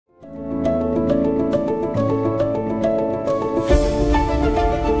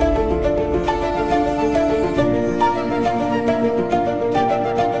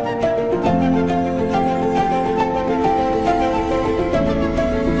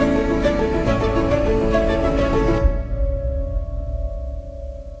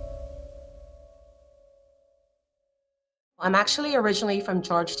I'm actually originally from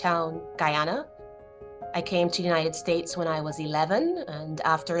Georgetown, Guyana. I came to the United States when I was 11, and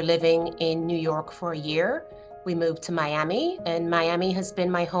after living in New York for a year, we moved to Miami, and Miami has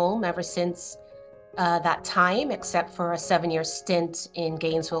been my home ever since that time, except for a 7-year stint in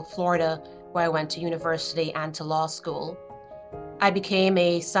Gainesville, Florida, where I went to university and to law school. I became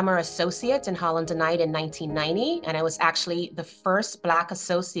a summer associate in Holland Knight in 1990, and I was actually the first Black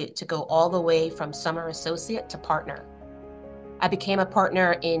associate to go all the way from summer associate to partner. I became a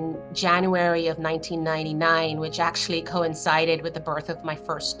partner in January of 1999, which actually coincided with the birth of my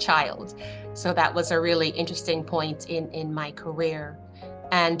first child. So that was a really interesting point in my career.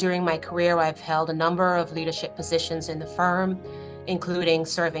 And during my career, I've held a number of leadership positions in the firm, including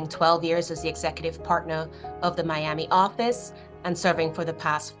serving 12 years as the executive partner of the Miami office and serving for the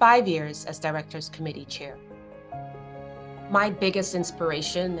past 5 years as Directors Committee Chair. My biggest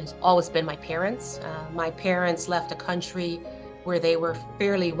inspiration has always been my parents. My parents left a country where they were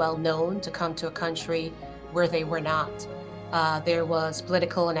fairly well known to come to a country where they were not. There was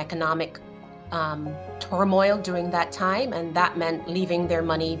political and economic turmoil during that time, and that meant leaving their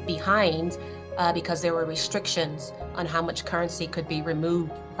money behind because there were restrictions on how much currency could be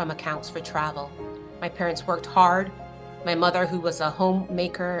removed from accounts for travel. My parents worked hard. My mother, who was a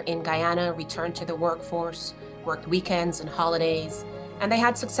homemaker in Guyana, returned to the workforce, worked weekends and holidays, and they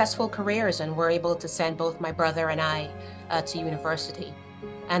had successful careers and were able to send both my brother and I to university.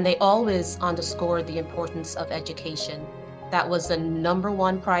 And they always underscored the importance of education. That was the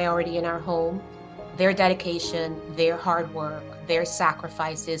 #1 priority in our home. Their dedication, their hard work, their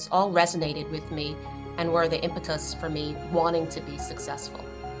sacrifices all resonated with me and were the impetus for me wanting to be successful.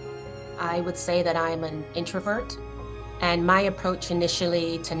 I would say that I'm an introvert, and my approach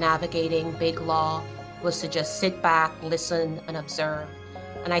initially to navigating big law was to just sit back, listen, and observe.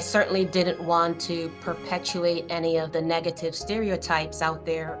 And I certainly didn't want to perpetuate any of the negative stereotypes out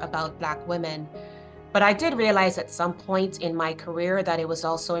there about Black women. But I did realize at some point in my career that it was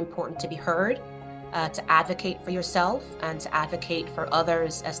also important to be heard, to advocate for yourself and to advocate for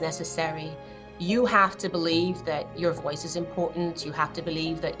others as necessary. You have to believe that your voice is important. You have to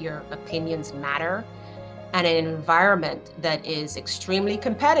believe that your opinions matter. And in an environment that is extremely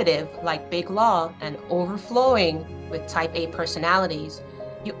competitive, like big law, and overflowing with type A personalities,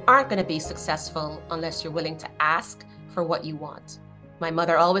 you aren't going to be successful unless you're willing to ask for what you want. My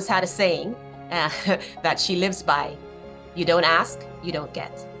mother always had a saying that she lives by: you don't ask, you don't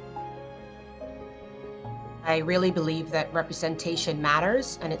get. I really believe that representation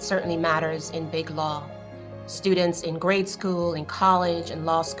matters, and it certainly matters in big law. Students in grade school, in college, and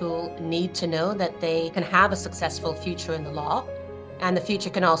law school need to know that they can have a successful future in the law, and the future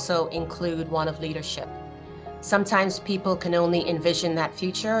can also include one of leadership. Sometimes people can only envision that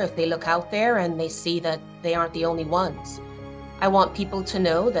future if they look out there and they see that they aren't the only ones. I want people to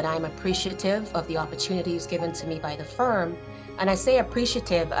know that I'm appreciative of the opportunities given to me by the firm, and I say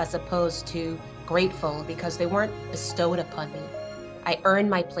appreciative as opposed to grateful because they weren't bestowed upon me. I earned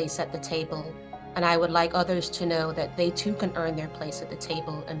my place at the table, and I would like others to know that they too can earn their place at the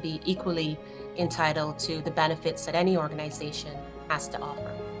table and be equally entitled to the benefits that any organization has to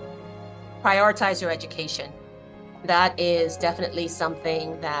offer. Prioritize your education. That is definitely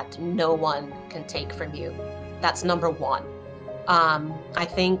something that no one can take from you. That's #1. I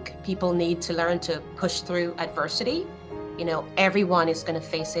think people need to learn to push through adversity. You know, everyone is going to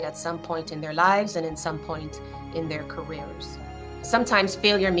face it at some point in their lives and in some point in their careers. Sometimes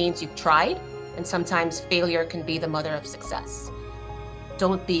failure means you've tried, and sometimes failure can be the mother of success.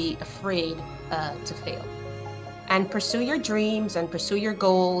 Don't be afraid to fail. And pursue your dreams and pursue your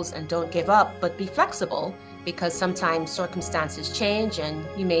goals, and don't give up, but be flexible, because sometimes circumstances change and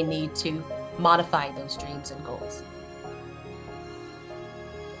you may need to modify those dreams and goals.